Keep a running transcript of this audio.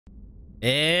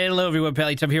Hello everyone,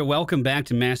 Pally here. Welcome back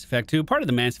to Mass Effect 2, part of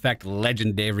the Mass Effect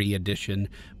Legendary Edition.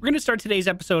 We're going to start today's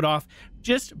episode off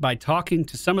just by talking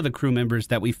to some of the crew members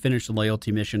that we finished the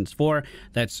loyalty missions for.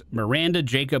 That's Miranda,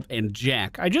 Jacob, and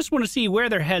Jack. I just want to see where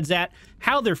their head's at,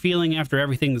 how they're feeling after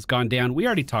everything that's gone down. We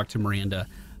already talked to Miranda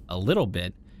a little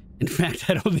bit. In fact,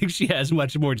 I don't think she has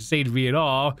much more to say to me at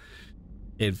all.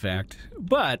 In fact,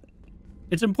 but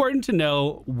it's important to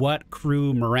know what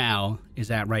crew morale is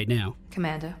at right now.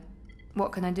 Commander,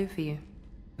 what can I do for you?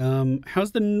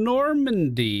 How's the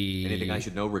Normandy? Anything I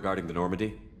should know regarding the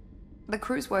Normandy? The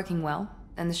crew's working well,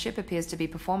 and the ship appears to be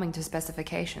performing to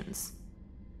specifications.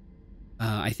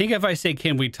 I think if I say,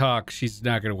 can we talk, she's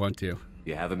not going to want to.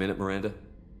 You have a minute, Miranda?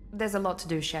 There's a lot to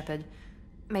do, Shepard.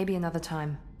 Maybe another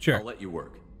time. Sure. I'll let you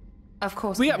work. Of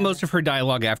course, We got Commander. most of her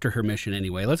dialogue after her mission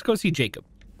anyway. Let's go see Jacob.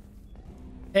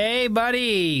 Hey,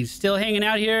 buddy. Still hanging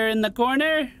out here in the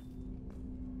corner?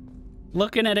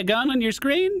 Looking at a gun on your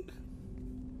screen?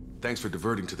 Thanks for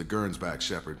diverting to the Gurns back,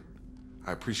 Shepard.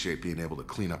 I appreciate being able to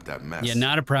clean up that mess. Yeah,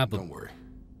 not a problem. Don't worry.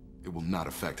 It will not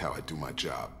affect how I do my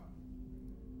job.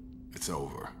 It's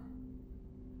over.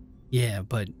 Yeah,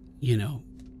 but, you know,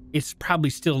 it's probably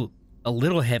still a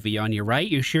little heavy on you, right?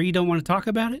 You sure you don't want to talk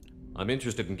about it? I'm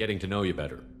interested in getting to know you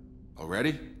better.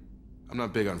 Already? I'm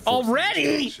not big on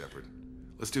Already? Shepard.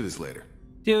 Let's do this later.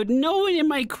 Dude, no one in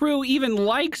my crew even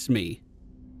likes me.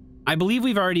 I believe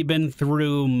we've already been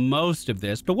through most of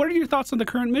this, but what are your thoughts on the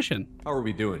current mission? How are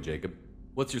we doing, Jacob?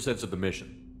 What's your sense of the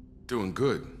mission? Doing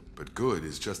good, but good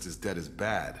is just as dead as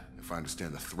bad, if I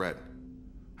understand the threat.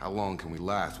 How long can we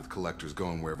last with collectors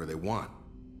going wherever they want?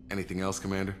 Anything else,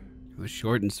 Commander? It was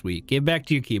short and sweet. Get back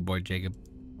to your keyboard, Jacob.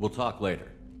 We'll talk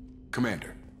later.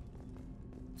 Commander.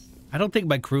 I don't think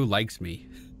my crew likes me.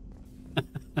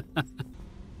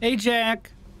 Hey,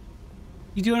 Jack.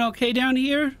 You doing okay down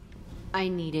here? I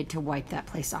needed to wipe that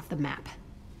place off the map.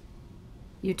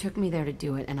 You took me there to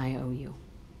do it, and I owe you.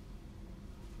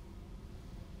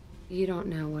 You don't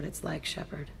know what it's like,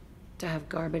 Shepard, to have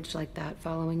garbage like that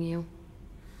following you.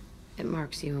 It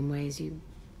marks you in ways you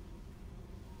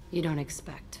don't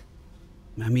expect.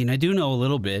 I mean, I do know a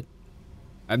little bit.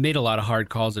 I've made a lot of hard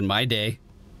calls in my day.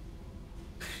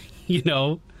 You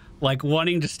know, like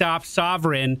wanting to stop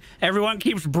Sovereign. Everyone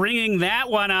keeps bringing that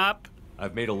one up.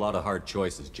 I've made a lot of hard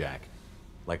choices, Jack.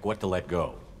 Like what to let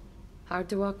go. Hard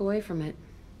to walk away from it.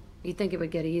 You'd think it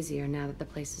would get easier now that the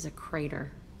place is a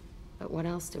crater. But what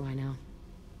else do I know?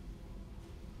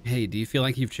 Hey, do you feel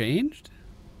like you've changed?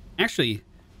 Actually,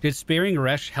 did sparing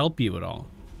Resh help you at all?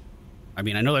 I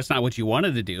mean, I know that's not what you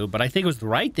wanted to do, but I think it was the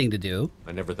right thing to do.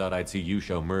 I never thought I'd see you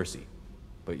show mercy.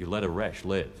 But you let Aresh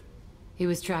live. He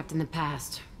was trapped in the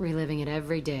past, reliving it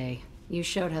every day. You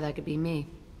showed how that could be me.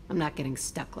 I'm not getting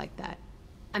stuck like that.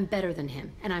 I'm better than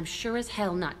him, and I'm sure as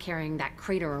hell not carrying that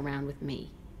crater around with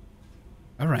me.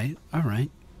 All right, all right.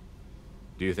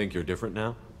 Do you think you're different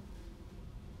now?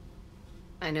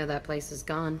 I know that place is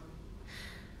gone.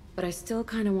 But I still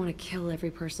kind of want to kill every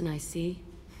person I see.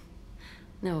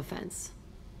 No offense.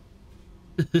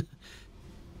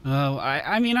 Oh,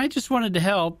 I mean, I just wanted to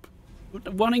help.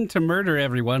 Wanting to murder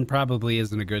everyone probably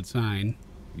isn't a good sign.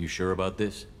 You sure about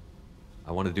this?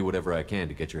 I want to do whatever I can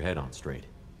to get your head on straight.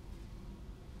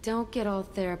 Don't get all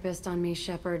therapist on me,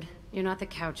 Shepard. You're not the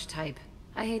couch type.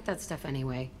 I hate that stuff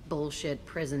anyway. Bullshit,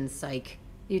 prison, psych.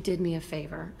 You did me a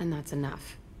favor, and that's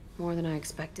enough. More than I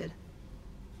expected.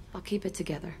 I'll keep it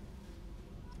together.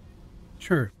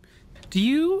 Sure. Do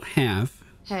you have...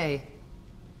 Hey.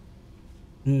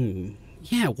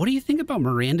 Yeah, what do you think about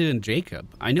Miranda and Jacob?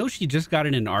 I know she just got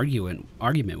in an argument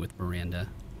with Miranda.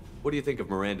 What do you think of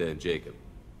Miranda and Jacob?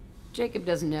 Jacob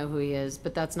doesn't know who he is,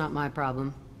 but that's not my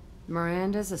problem.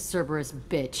 Miranda's a Cerberus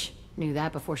bitch. Knew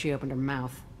that before she opened her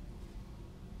mouth.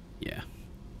 Yeah.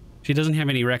 She doesn't have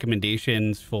any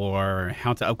recommendations for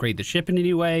how to upgrade the ship in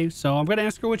any way, so I'm going to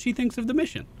ask her what she thinks of the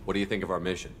mission. What do you think of our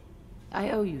mission?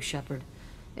 I owe you, Shepard.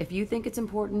 If you think it's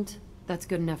important, that's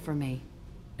good enough for me.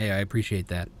 Hey, I appreciate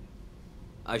that.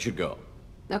 I should go.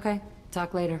 Okay,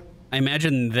 talk later. I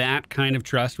imagine that kind of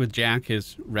trust with Jack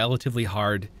is relatively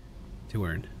hard to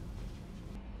earn.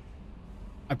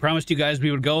 I promised you guys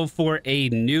we would go for a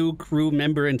new crew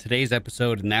member in today's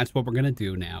episode, and that's what we're going to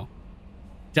do now.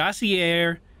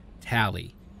 Dossier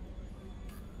Tali.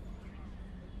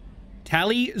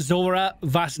 Tali Zora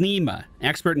Vasnima,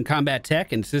 expert in combat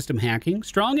tech and system hacking,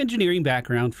 strong engineering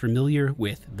background, familiar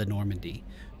with the Normandy.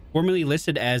 Formerly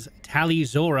listed as Tali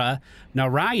Zora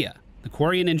Naraya, the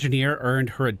Quarian engineer earned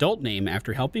her adult name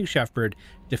after helping Shepard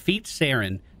defeat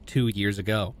Saren 2 years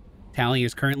ago. Tali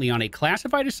is currently on a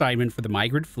classified assignment for the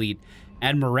Migrant Fleet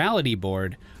Admiralty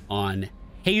Board on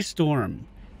Haystorm,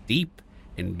 deep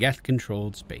in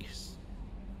Geth-controlled space.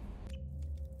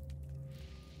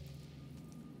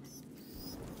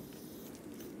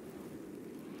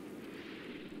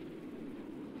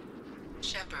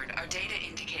 Shepard, our data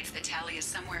indicates that Tali is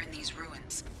somewhere in these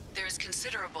ruins. There is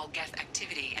considerable Geth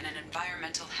activity and an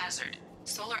environmental hazard.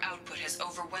 Solar output has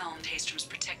overwhelmed Hastrom's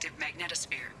protective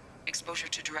magnetosphere. Exposure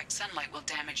to direct sunlight will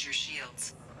damage your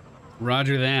shields.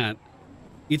 Roger that.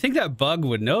 You'd think that bug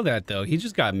would know that, though. He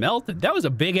just got melted. That was a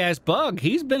big-ass bug.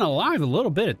 He's been alive a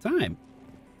little bit of time.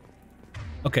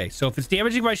 Okay, so if it's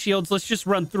damaging my shields, let's just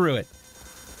run through it.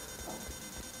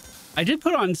 I did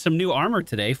put on some new armor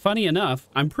today. Funny enough,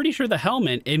 I'm pretty sure the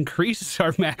helmet increases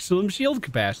our maximum shield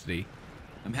capacity.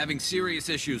 I'm having serious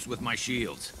issues with my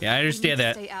shields. Yeah, I understand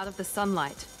that. Stay out of the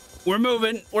sunlight. We're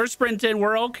moving. We're sprinting.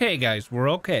 We're okay, guys. We're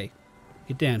okay.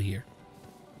 Get down here.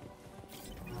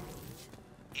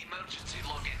 Emergency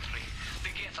log entry. The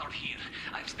Geth are here.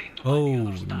 I've stayed to Oh, find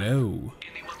the other stuff. no.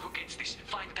 Anyone who gets this,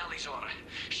 find Tali's aura.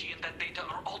 She and that data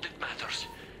are all that matters.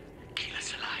 Kill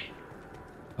us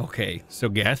alive. Okay, so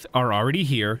Geth are already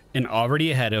here and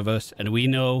already ahead of us, and we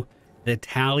know that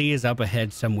Tali is up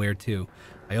ahead somewhere, too.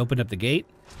 I opened up the gate.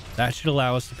 That should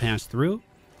allow us to pass through.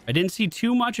 I didn't see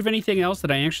too much of anything else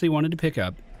that I actually wanted to pick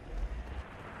up.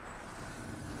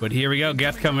 But here we go,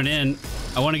 Geth coming in.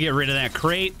 I want to get rid of that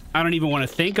crate. I don't even want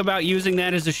to think about using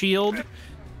that as a shield.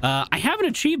 I have an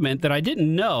achievement that I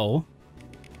didn't know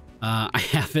I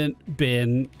haven't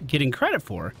been getting credit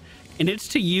for. And it's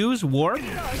to use warp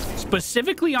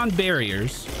specifically on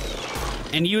barriers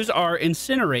and use our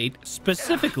incinerate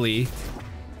specifically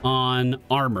on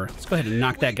armor. Let's go ahead and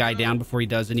knock that guy down before he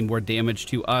does any more damage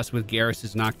to us with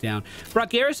Garrus's knockdown. Brought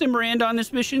Garrus and Miranda on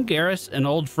this mission. Garrus, an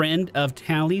old friend of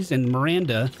Tali's, and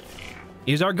Miranda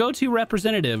is our go-to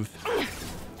representative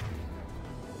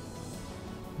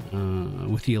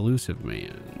with the elusive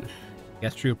man.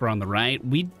 Geth Trooper on the right.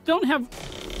 We don't have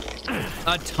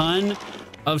a ton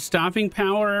of stopping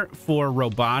power for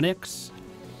robotics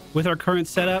with our current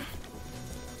setup.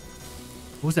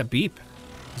 What was that beep?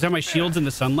 Is that my shields in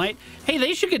the sunlight? Hey,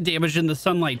 they should get damaged in the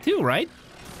sunlight too, right?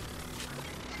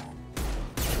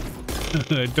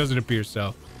 It doesn't appear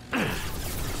so.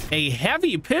 A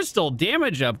heavy pistol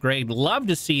damage upgrade. Love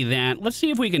to see that. Let's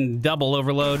see if we can double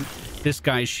overload this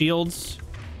guy's shields.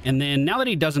 And then now that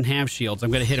he doesn't have shields, I'm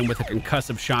going to hit him with a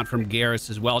concussive shot from Garrus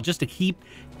as well, just to keep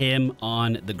him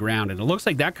on the ground. And it looks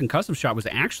like that concussive shot was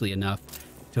actually enough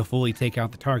to fully take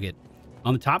out the target.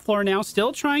 On the top floor now,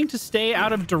 still trying to stay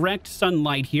out of direct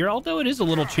sunlight here, although it is a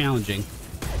little challenging.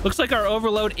 Looks like our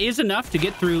overload is enough to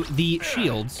get through the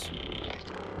shields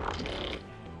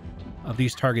of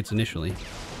these targets initially.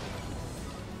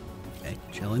 Okay,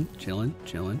 chilling, chilling,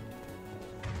 chilling.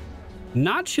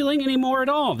 Not chilling anymore at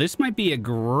all. This might be a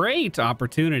great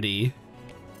opportunity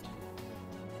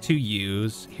to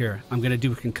use. Here, I'm going to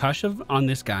do a concussive on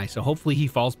this guy, so hopefully he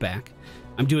falls back.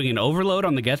 I'm doing an overload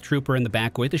on the Geth Trooper in the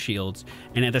back with the shields,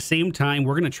 and at the same time,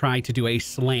 we're going to try to do a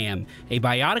slam, a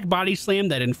biotic body slam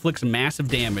that inflicts massive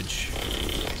damage.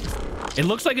 It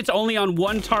looks like it's only on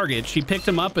one target. She picked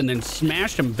him up and then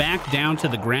smashed him back down to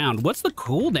the ground. What's the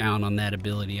cooldown on that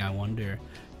ability, I wonder?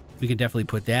 We can definitely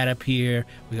put that up here.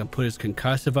 We can put his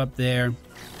concussive up there.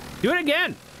 Do it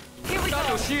again! Here we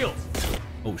go. Shield.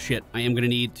 Oh shit, I am gonna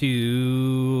need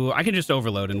to... I can just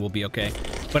overload and we'll be okay.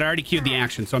 But I already queued the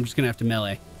action, so I'm just gonna have to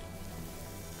melee.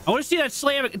 I want to see that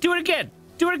slam. Do it again!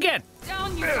 Do it again!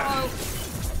 Down you go!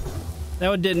 That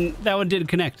one didn't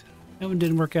connect. That one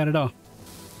didn't work out at all.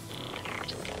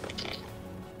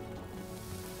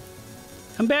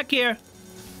 Come back here.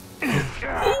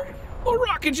 Oh,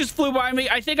 rocket just flew by me.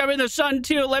 I think I'm in the sun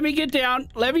too. Let me get down.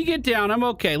 Let me get down. I'm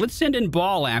okay. Let's send in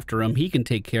Ball after him. He can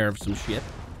take care of some shit.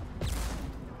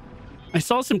 I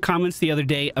saw some comments the other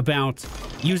day about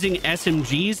using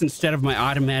SMGs instead of my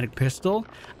automatic pistol.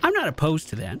 I'm not opposed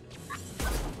to that.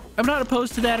 I'm not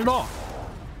opposed to that at all.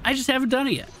 I just haven't done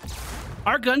it yet.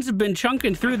 Our guns have been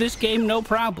chunking through this game, no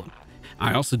problem.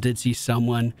 I also did see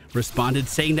someone responded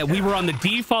saying that we were on the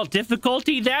default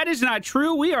difficulty. That is not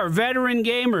true. We are veteran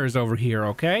gamers over here,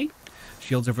 okay?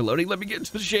 Shields overloading. Let me get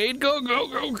into the shade. Go, go,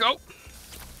 go, go.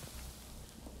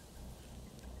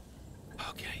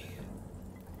 Okay.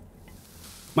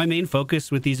 My main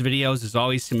focus with these videos is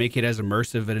always to make it as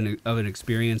immersive of an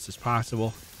experience as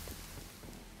possible.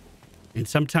 And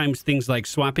sometimes things like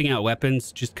swapping out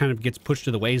weapons just kind of gets pushed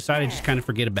to the wayside. I just kind of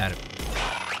forget about it.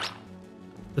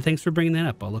 But thanks for bringing that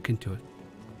up. I'll look into it.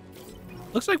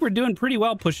 Looks like we're doing pretty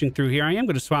well pushing through here. I am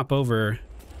going to swap over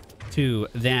to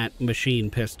that machine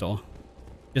pistol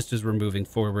just as we're moving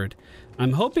forward.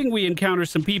 I'm hoping we encounter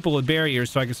some people with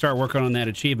barriers so I can start working on that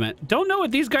achievement. Don't know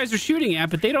what these guys are shooting at,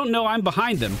 but they don't know I'm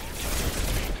behind them.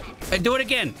 And do it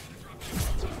again.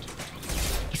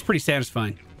 It's pretty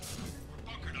satisfying.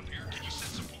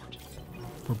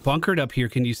 We're bunkered up here.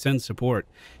 Can you send support?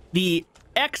 The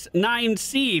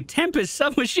X9C Tempest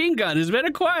submachine gun has been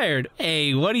acquired.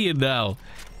 Hey, what do you know?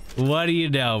 What do you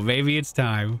know? Maybe it's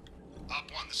time.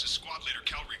 Op 1, this is squad leader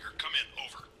Calringer. Come in,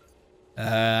 over.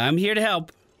 I'm here to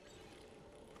help.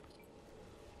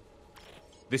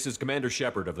 This is Commander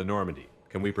Shepard of the Normandy.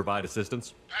 Can we provide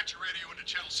assistance? Patch your radio into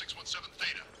channel 617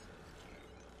 Theta.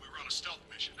 We were on a stealth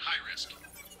mission, high risk.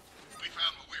 We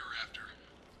found what we were after.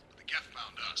 The Geth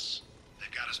found us.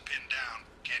 They've got us pinned down.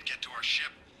 Can't get to our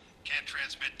ship. Can't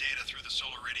transmit data through the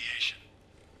solar radiation.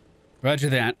 Roger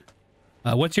that.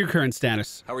 What's your current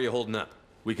status? How are you holding up?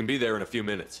 We can be there in a few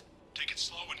minutes. Take it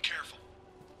slow and careful.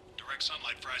 Direct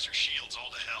sunlight fries our shields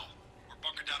all to hell. We're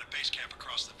bunkered down at base camp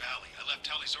across the valley. I left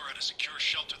Tali at a secure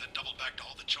shelter, then doubled back to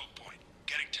hold the choke point.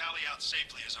 Getting Tali out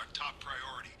safely is our top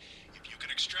priority. If you can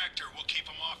extract her, we'll keep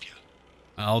them off you.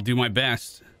 I'll do my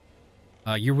best.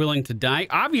 You're willing to die?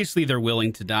 Obviously, they're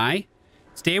willing to die.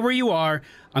 Stay where you are.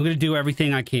 I'm going to do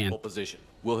everything I can. Hold position.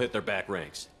 We'll hit their back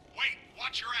ranks. Wait,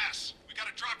 watch your ass. We got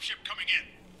a dropship coming in.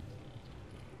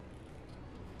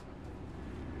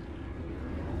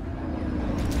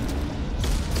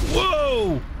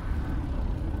 Whoa!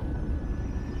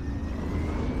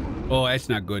 Oh, that's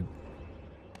not good.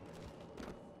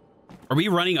 Are we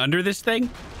running under this thing?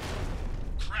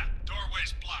 Crap,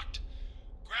 doorway's blocked.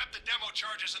 Grab the demo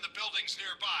charges in the buildings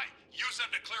nearby. Use them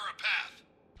to clear a path.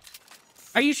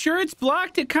 Are you sure it's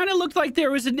blocked? It kind of looked like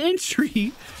there was an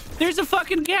entry. There's a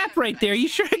fucking gap right there. You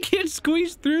sure I can't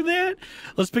squeeze through that?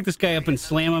 Let's pick this guy up and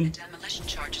slam him.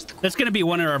 That's going to be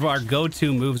one of our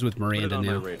go-to moves with Miranda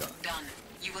now. Done.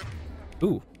 You will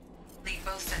Ooh. leave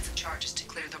both sets of charges to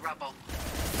clear the rubble.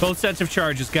 Both sets of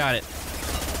charges. Got it.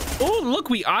 Oh, look,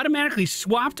 we automatically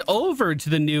swapped over to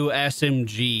the new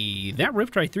SMG. That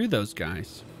ripped right through those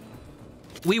guys.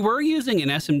 We were using an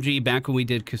SMG back when we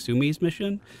did Kasumi's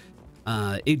mission.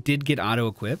 It did get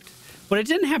auto-equipped, but it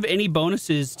didn't have any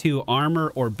bonuses to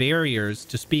armor or barriers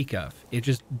to speak of. It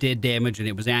just did damage and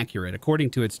it was accurate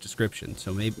according to its description.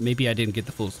 So maybe I didn't get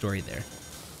the full story there.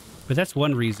 But that's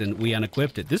one reason we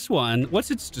unequipped it. This one,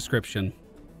 what's its description?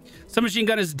 Submachine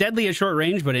gun is deadly at short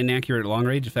range, but inaccurate at long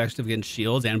range, effective against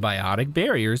shields and biotic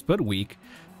barriers, but weak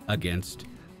against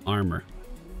armor.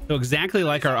 So exactly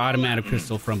like our automatic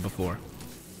pistol from before.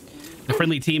 The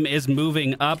friendly team is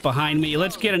moving up behind me.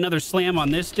 Let's get another slam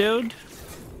on this dude.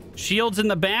 Shields in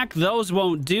the back, those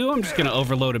won't do. I'm just going to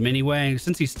overload him anyway.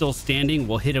 Since he's still standing,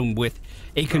 we'll hit him with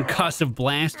a concussive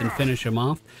blast and finish him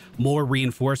off. More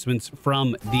reinforcements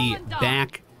from the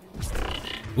back.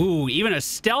 Ooh, even a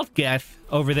stealth Geth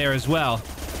over there as well.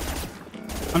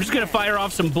 I'm just going to fire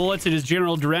off some bullets in his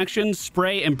general direction,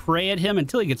 spray and pray at him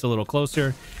until he gets a little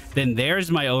closer. Then there's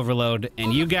my overload,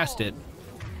 and you guessed it.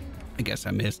 I guess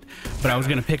I missed, but I was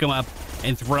going to pick him up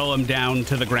and throw him down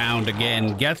to the ground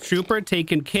again. Geth Trooper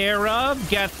taken care of.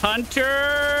 Geth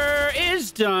Hunter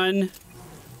is done.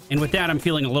 And with that, I'm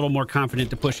feeling a little more confident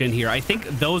to push in here. I think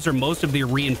those are most of the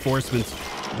reinforcements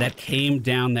that came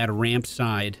down that ramp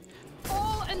side.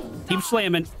 Keep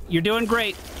slamming. You're doing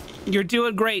great. You're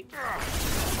doing great.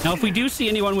 Now, if we do see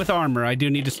anyone with armor, I do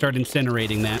need to start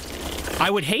incinerating that. I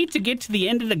would hate to get to the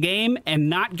end of the game and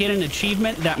not get an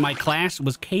achievement that my class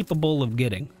was capable of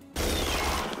getting.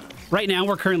 Right now,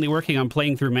 we're currently working on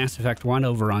playing through Mass Effect 1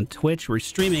 over on Twitch. We're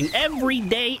streaming every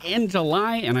day in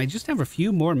July, and I just have a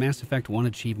few more Mass Effect 1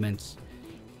 achievements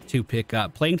to pick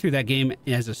up. Playing through that game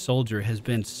as a soldier has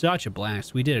been such a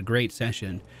blast. We did a great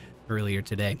session earlier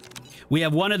today. We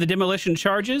have one of the demolition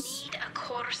charges. Need a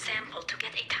core sample to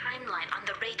get a timeline on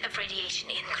the rate of radiation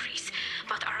increase,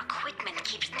 but our equipment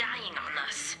keeps dying on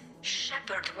us.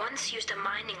 Shepard once used a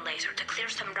mining laser to clear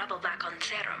some rubble back on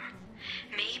Therum.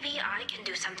 Maybe I can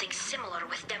do something similar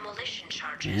with demolition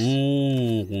charges.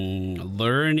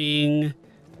 Learning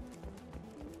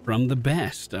from the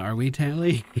best, are we,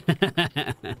 Tali?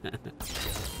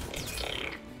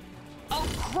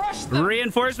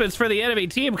 Reinforcements for the enemy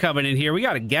team coming in here. We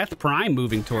got a Geth Prime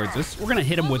moving towards us. We're going to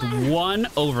hit him with one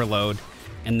overload.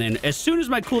 And then as soon as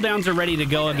my cooldowns are ready to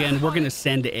go again, we're going to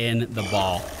send in the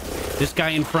ball. This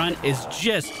guy in front is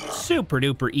just super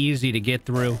duper easy to get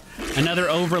through. Another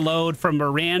overload from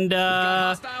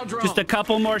Miranda. Just a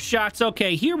couple more shots.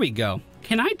 Okay, here we go.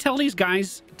 Can I tell these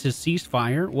guys to cease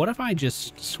fire? What if I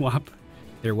just swap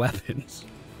their weapons?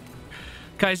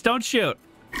 Guys, don't shoot.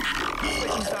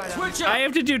 I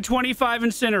have to do 25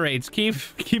 incinerates.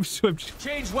 Keep switching.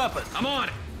 Change weapon. I'm on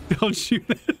it. Don't shoot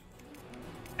it.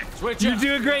 You're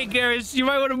doing great, Garrus. You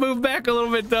might want to move back a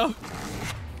little bit, though.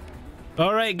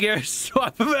 All right, Garrett,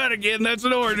 swap him out again. That's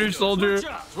an order, soldier.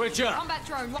 Switch up. Combat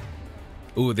drone.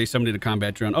 Ooh, they summoned a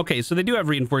combat drone. Okay, so they do have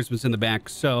reinforcements in the back.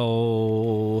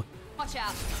 So Watch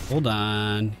out. hold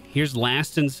on. Here's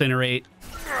last incinerate.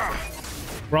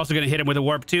 We're also going to hit him with a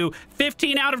warp 2.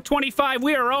 15 out of 25.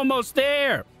 We are almost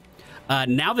there.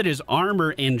 Now that his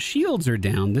armor and shields are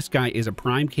down, this guy is a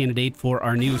prime candidate for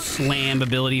our new slam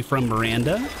ability from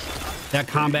Miranda. That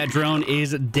combat drone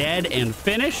is dead and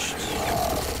finished.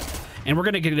 And we're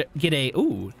going to get a...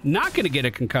 Ooh, not going to get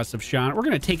a concussive shot. We're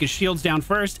going to take his shields down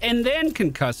first and then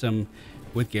concuss him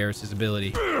with Garrus's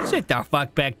ability. Sit the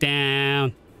fuck back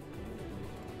down.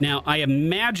 Now, I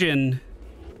imagine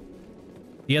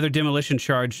the other demolition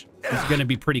charge is going to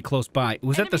be pretty close by.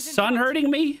 Was that the sun hurting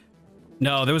me?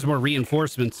 No, there was more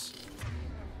reinforcements.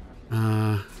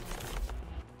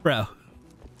 Bro.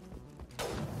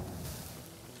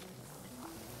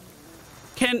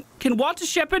 Can Walter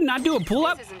Shepard not do a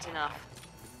pull-up? This isn't enough.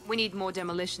 We need more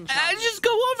demolition charges. Just go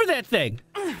over that thing.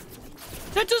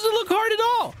 That doesn't look hard at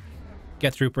all.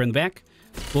 Get Trooper in the back.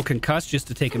 We'll concuss just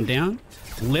to take him down.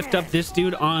 Lift up this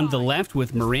dude on the left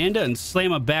with Miranda and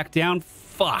slam him back down.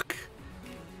 Fuck.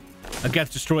 A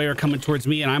Geth Destroyer coming towards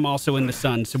me, and I'm also in the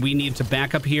sun, so we need to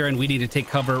back up here, and we need to take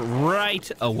cover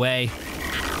right away.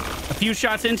 A few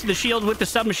shots into the shield with the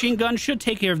submachine gun should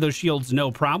take care of those shields,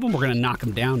 no problem. We're going to knock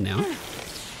him down now.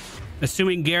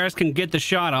 Assuming Garrus can get the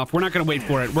shot off. We're not going to wait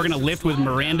for it. We're going to lift with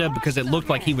Miranda because it looked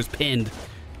like he was pinned.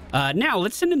 Now,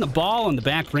 let's send in the ball on the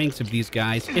back ranks of these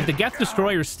guys. If the Geth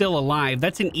Destroyer is still alive,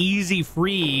 that's an easy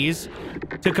freeze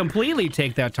to completely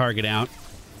take that target out.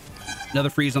 Another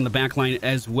freeze on the back line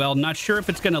as well. Not sure if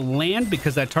it's going to land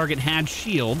because that target had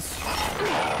shields.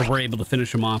 But we're able to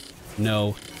finish him off.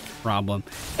 No problem.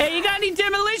 Hey, you got any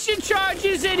demolition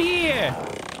charges in here?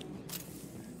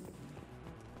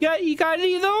 You got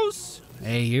any of those?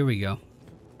 Hey, here we go.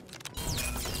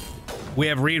 We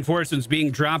have reinforcements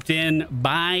being dropped in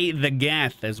by the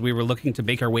Geth as we were looking to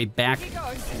make our way back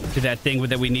to that thing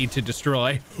that we need to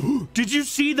destroy. Did you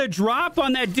see the drop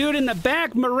on that dude in the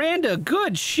back? Miranda,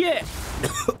 good shit.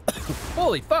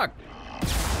 Holy fuck.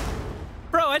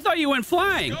 Bro, I thought you went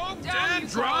flying.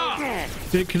 Drop.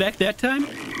 Did it connect that time?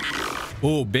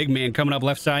 Oh, big man coming up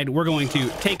left side. We're going to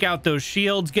take out those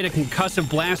shields, get a concussive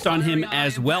blast on him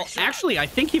as well. Actually, I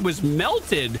think he was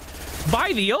melted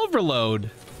by the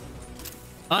overload.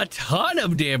 A ton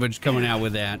of damage coming out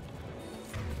with that.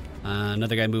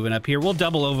 Another guy moving up here. We'll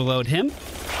double overload him.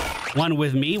 One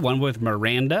with me, one with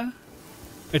Miranda.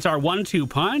 It's our 1-2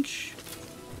 punch.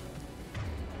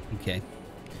 Okay.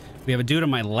 We have a dude on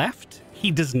my left.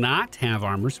 He does not have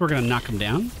armor, so we're going to knock him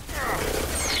down.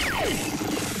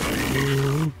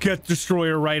 Get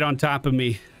Destroyer right on top of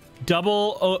me.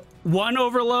 Double one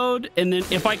overload, and then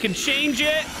if I can change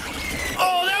it.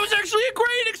 Oh, that was actually a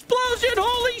great explosion.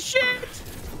 Holy shit.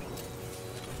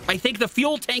 I think the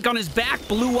fuel tank on his back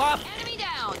blew up. Enemy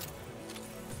down.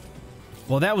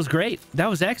 Well, that was great. That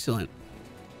was excellent.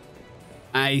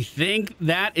 I think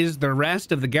that is the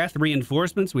rest of the Geth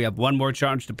reinforcements. We have one more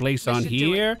charge to place on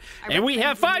here. And we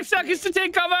have 5 seconds to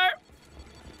take cover.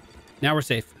 Now we're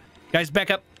safe. Guys,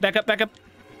 back up, back up, back up.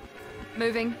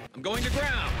 Moving. I'm going to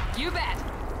ground. You bet.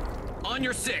 On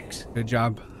your 6. Good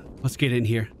job. Let's get in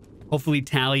here. Hopefully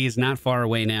Tali is not far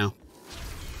away now.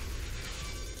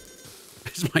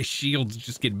 As my shields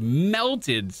just get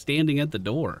melted standing at the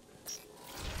door.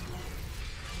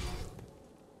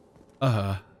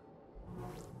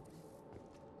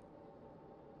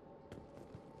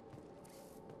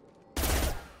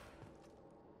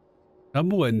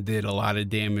 Someone did a lot of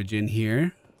damage in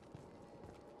here.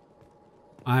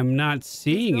 I'm not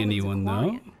seeing anyone,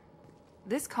 though.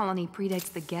 This colony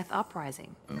predates the Geth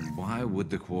uprising. Why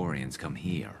would the Quarians come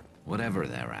here? Whatever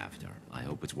they're after, I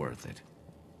hope it's worth it.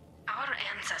 Our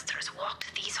ancestors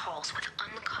walked these halls with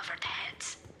uncovered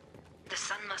heads. The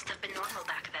sun must have been normal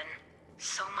back then.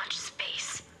 So much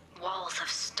space, walls of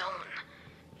stone.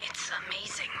 It's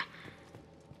amazing.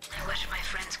 I wish my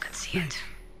friends could see it.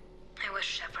 I wish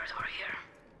Shepard were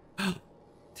here.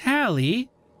 Tali?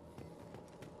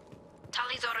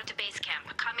 Tali's order to base camp.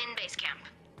 Come in, base camp.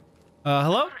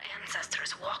 Hello? Our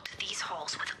ancestors walked these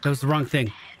halls with That was the wrong thing.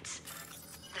 heads.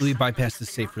 Let me bypass this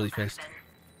safe really fast.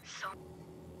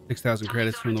 6,000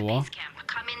 credits from the wall.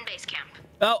 Come in, base camp.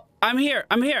 Oh, I'm here.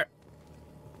 I'm here.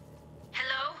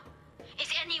 Hello? Is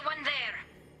anyone there?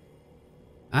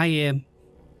 I am.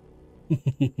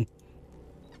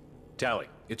 Tali,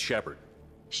 it's Shepard.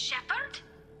 Shepard?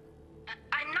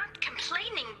 I'm not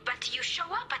complaining, but you show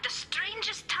up at the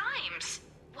strangest times.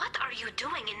 What are you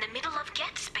doing in the middle of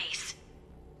Get Space?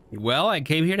 Well, I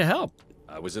came here to help.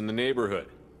 I was in the neighborhood.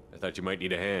 I thought you might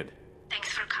need a hand. Thanks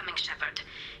for coming, Shepard.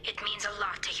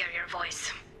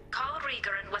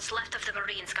 what's left of the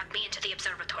Marines got me into the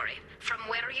observatory. From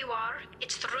where you are,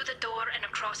 it's through the door and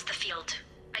across the field.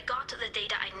 I got the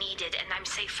data I needed, and I'm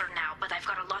safe for now, but I've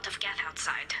got a lot of geth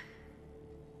outside.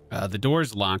 The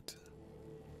door's locked.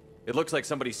 It looks like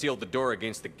somebody sealed the door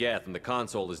against the geth and the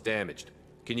console is damaged.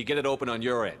 Can you get it open on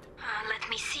your end? Let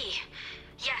me see.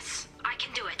 Yes, I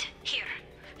can do it. Here.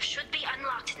 Should be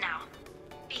unlocked now.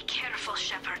 Be careful,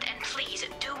 Shepard, and please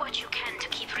do what you can to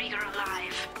keep Rieger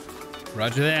alive.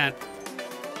 Roger that.